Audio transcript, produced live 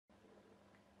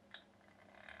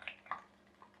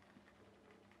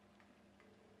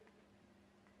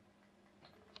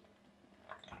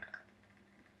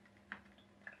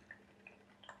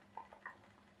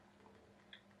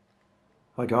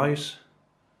Hi guys,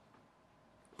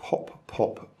 pop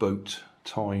boat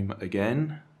time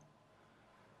again.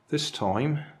 This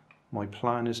time my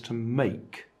plan is to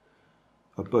make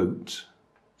a boat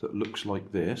that looks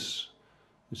like this.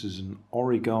 This is an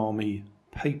origami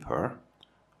paper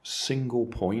single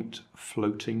point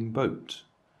floating boat.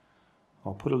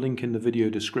 I'll put a link in the video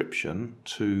description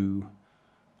to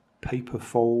Paper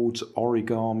Folds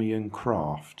Origami and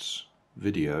Crafts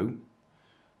video.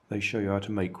 They show you how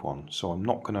to make one, so I'm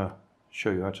not going to show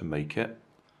you how to make it,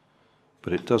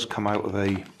 but it does come out of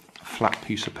a flat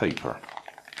piece of paper,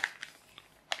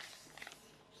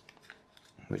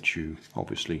 which you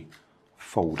obviously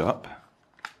fold up,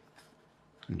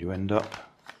 and you end up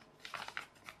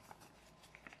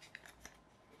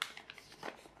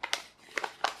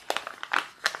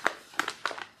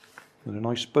with a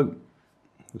nice boat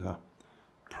with a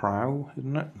prow,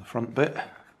 isn't it, the front bit,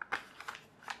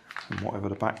 and whatever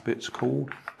the back bit's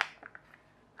called,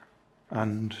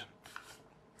 and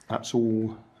that's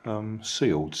all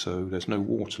sealed, so there's no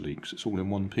water leaks. It's all in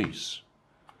one piece,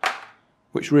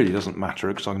 which really doesn't matter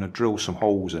because I'm going to drill some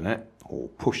holes in it, or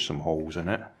push some holes in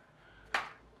it,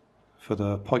 for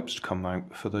the pipes to come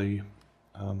out for the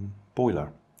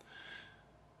boiler.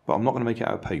 But I'm not going to make it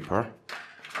out of paper.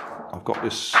 I've got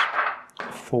this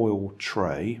foil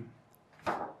tray,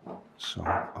 so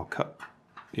I'll cut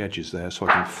the edges there so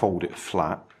I can fold it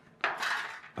flat,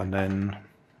 and then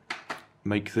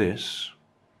make this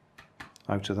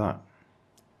out of that.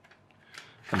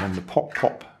 And then the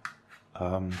pop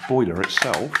boiler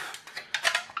itself,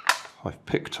 I've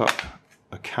picked up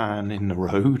a can in the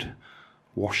road,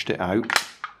 washed it out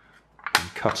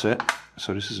and cut it.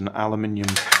 So this is an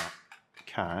aluminium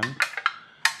can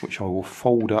which I will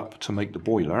fold up to make the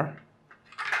boiler.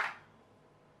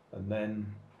 And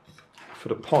then for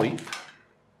the pipe,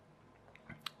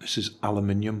 this is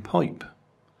aluminium pipe.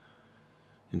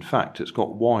 In fact, it's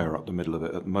got wire up the middle of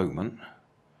it at the moment.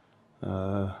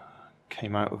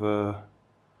 Came out of a,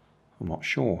 I'm not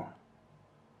sure.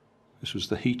 This was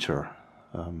the heater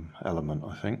element,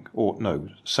 I think, or no,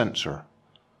 sensor.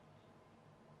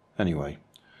 Anyway,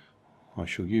 I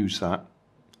shall use that.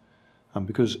 And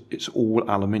because it's all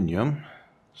aluminium,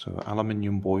 so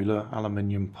aluminium boiler,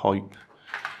 aluminium pipe,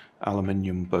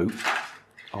 aluminium boat,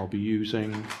 I'll be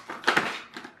using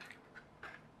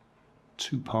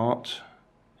 2-part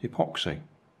epoxy.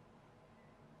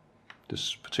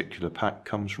 This particular pack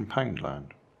comes from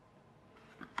Poundland.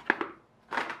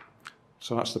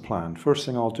 So that's the plan. First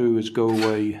thing I'll do is go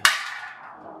away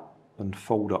and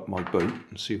fold up my boat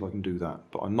and see if I can do that.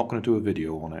 But I'm not going to do a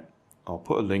video on it. I'll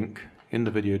put a link in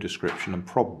the video description and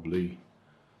probably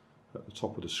at the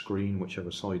top of the screen,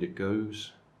 whichever side it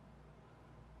goes,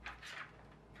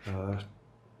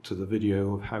 to the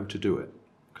video of how to do it,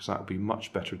 because that would be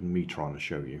much better than me trying to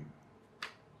show you.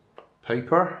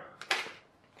 Paper,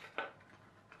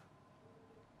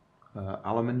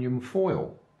 aluminium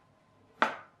foil.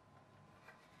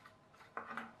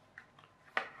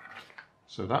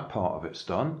 So that part of it's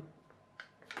done.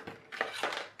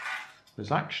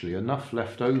 There's actually enough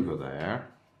left over there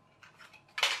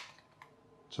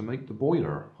to make the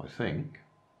boiler, I think.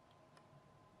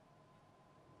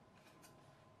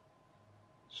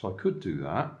 So I could do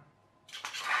that.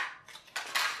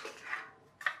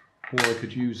 Or I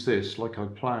could use this like I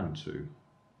planned to.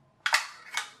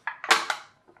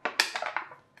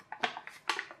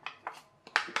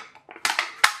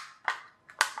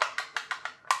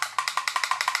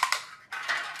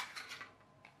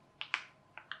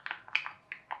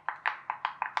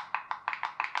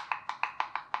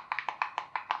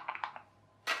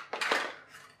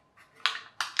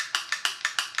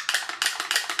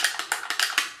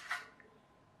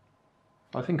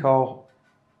 I think I'll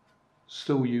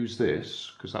still use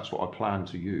this because that's what I plan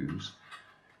to use.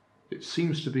 It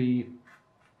seems to be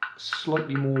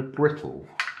slightly more brittle.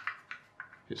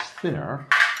 It's thinner,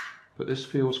 but this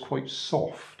feels quite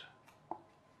soft.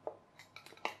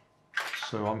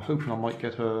 So I'm hoping I might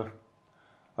get a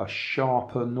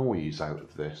sharper noise out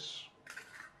of this.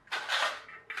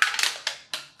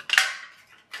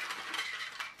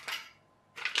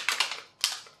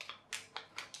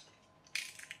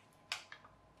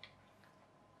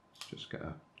 Just get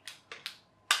an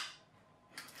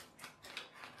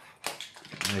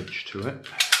edge to it.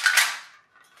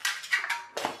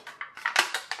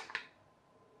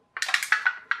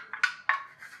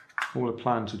 All I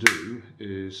plan to do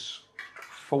is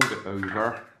fold it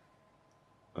over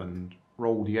and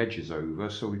roll the edges over,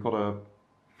 so we've got a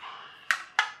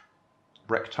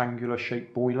rectangular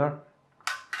shaped boiler,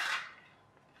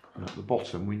 and at the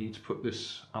bottom we need to put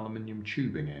this aluminium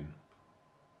tubing in.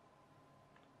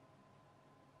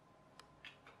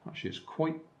 Actually, it's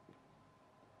quite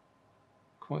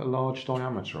a large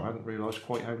diameter. I hadn't realised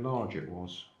quite how large it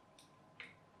was.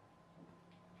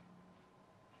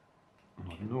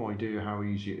 And I've no idea how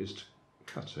easy it is to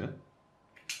cut it.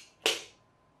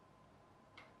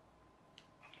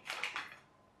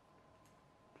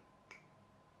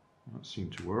 That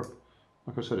seemed to work.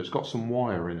 Like I said, it's got some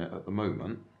wire in it at the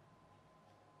moment.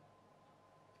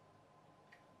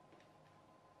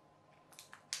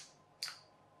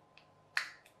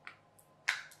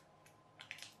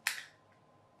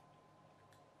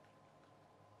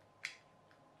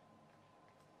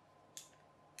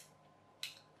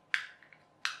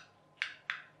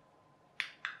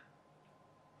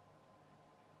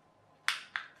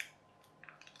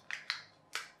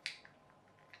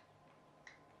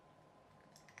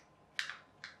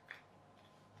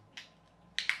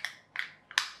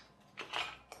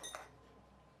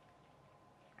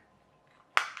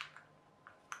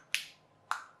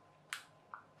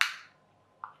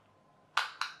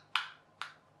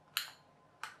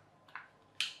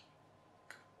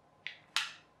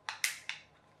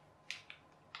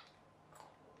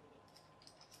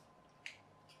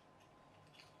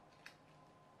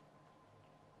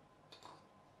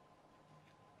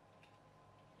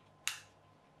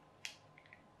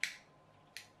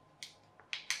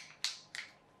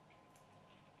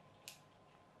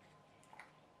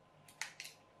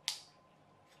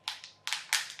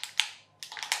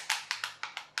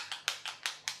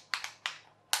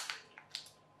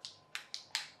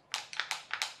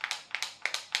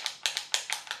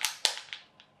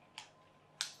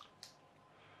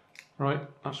 Right,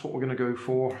 that's what we're going to go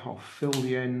for. I'll fill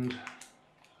the end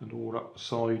and all up the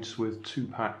sides with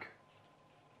 2-pack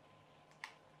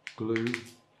glue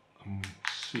and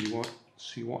see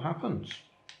what happens.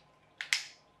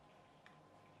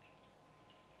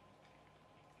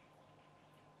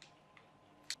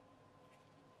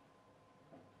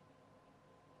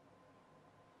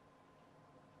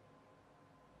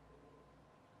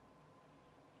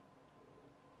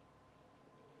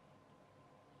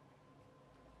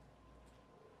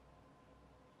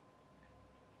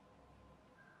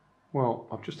 Well,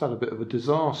 I've just had a bit of a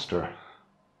disaster.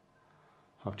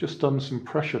 I've just done some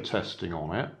pressure testing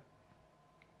on it,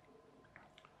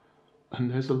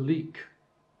 and there's a leak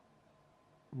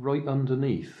right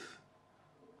underneath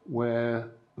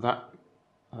where that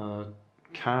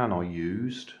can I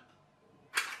used,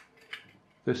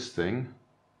 this thing,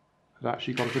 had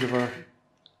actually got a bit of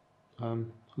a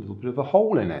little bit of a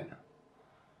hole in it.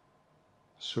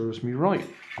 Serves me right.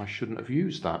 I shouldn't have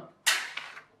used that.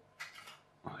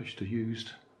 I should have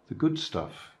used the good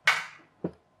stuff.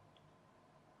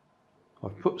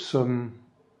 I've put some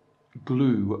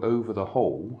glue over the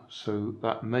hole, so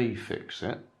that may fix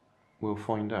it. We'll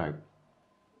find out.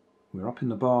 We're up in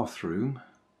the bathroom,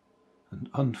 and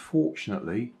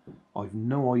unfortunately I've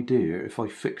no idea if I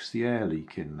fixed the air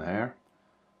leak in there,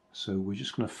 so we're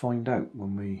just going to find out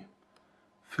when we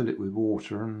fill it with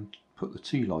water and put the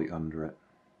tea light under it.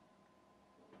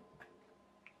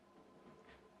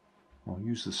 I'll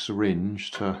use the syringe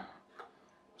to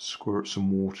squirt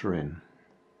some water in.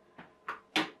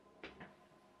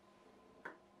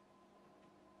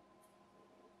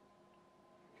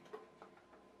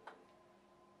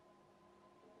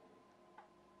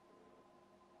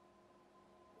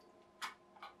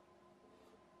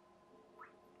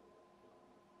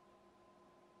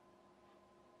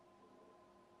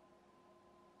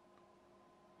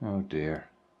 Oh dear,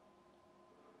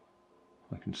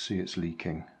 I can see it's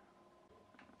leaking.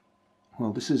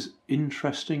 Well, this is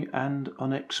interesting and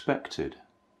unexpected.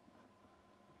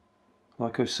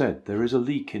 Like I said, there is a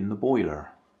leak in the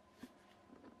boiler,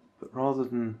 but rather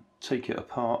than take it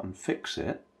apart and fix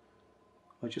it,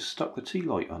 I just stuck the tea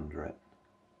light under it.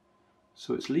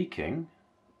 So it's leaking,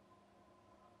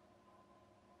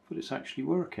 but it's actually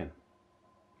working.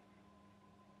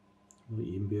 You might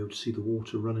even be able to see the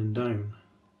water running down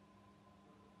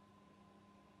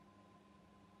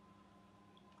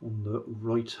on the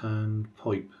right hand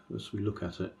pipe as we look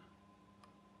at it.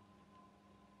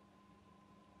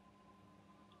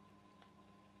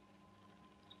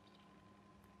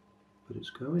 But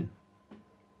it's going.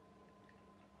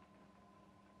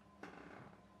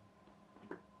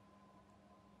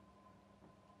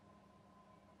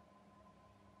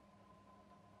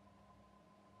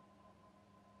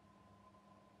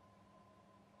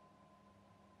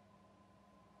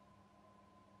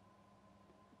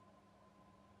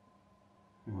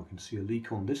 I can see a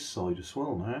leak on this side as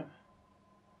well now.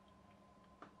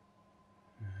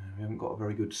 We haven't got a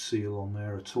very good seal on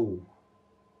there at all.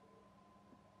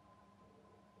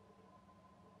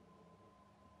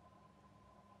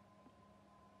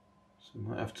 So I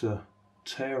might have to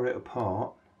tear it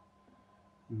apart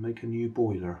and make a new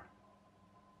boiler.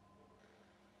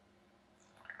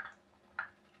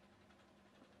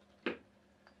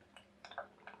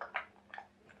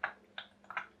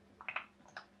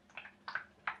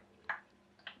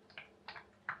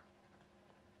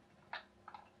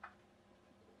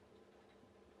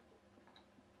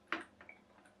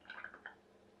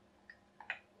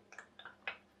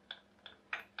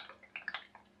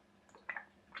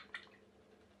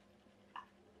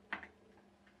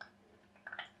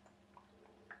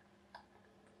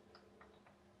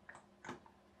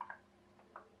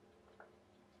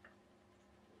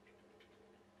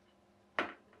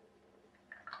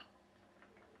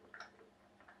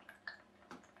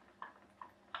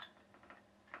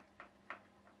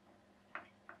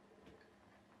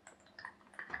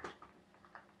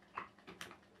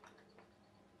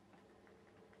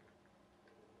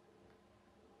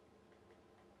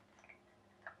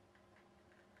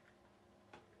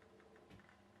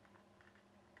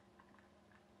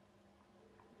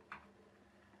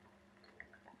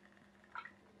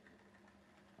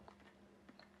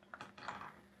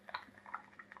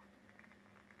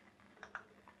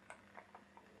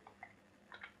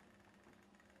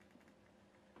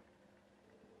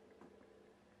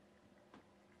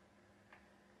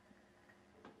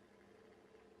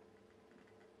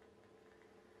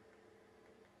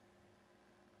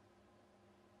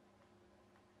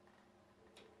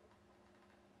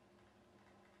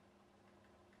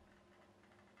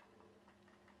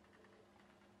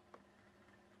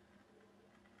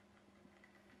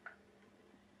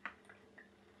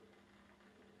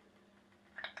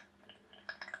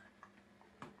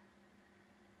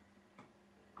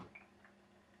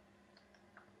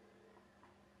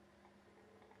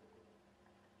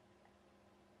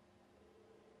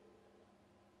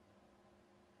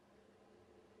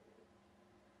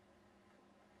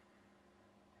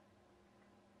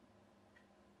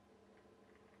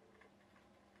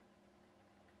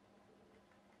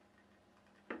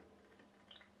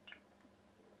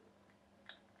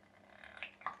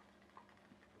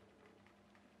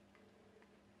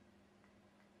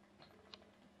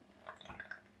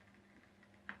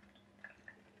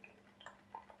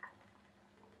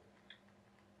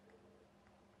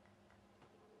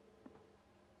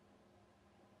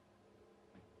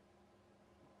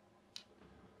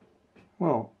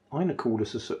 Well, I'm going to call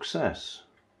this a success,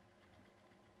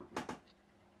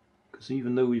 because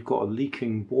even though we've got a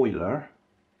leaking boiler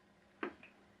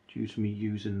due to me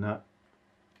using that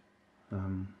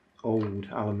old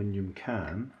aluminium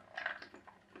can,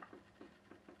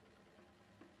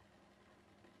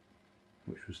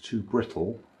 which was too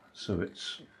brittle, so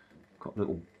it's got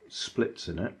little splits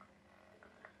in it,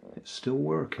 it's still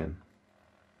working.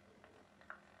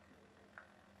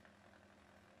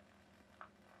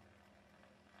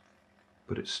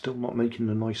 But it's still not making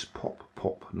a nice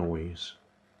pop noise.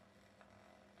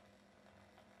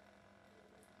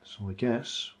 So I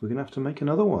guess we're going to have to make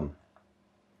another one.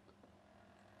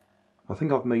 I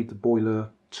think I've made the boiler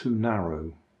too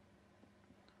narrow.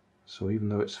 So even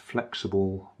though it's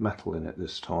flexible metal in it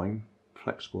this time,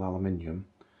 flexible aluminium,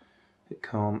 it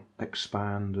can't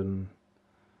expand and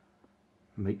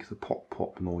make the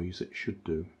pop noise it should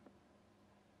do.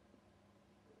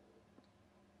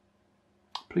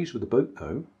 Pleased with the boat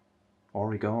though.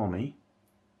 Origami.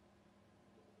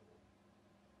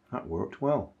 That worked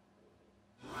well.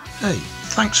 Hey,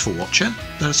 thanks for watching.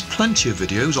 There's plenty of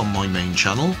videos on my main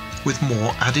channel with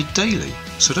more added daily,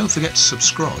 so don't forget to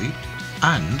subscribe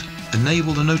and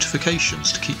enable the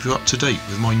notifications to keep you up to date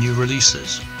with my new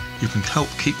releases. You can help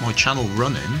keep my channel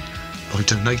running by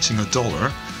donating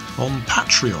 $1 on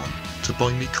Patreon to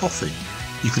buy me coffee.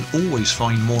 You can always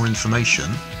find more information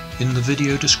in the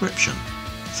video description.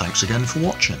 Thanks again for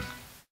watching.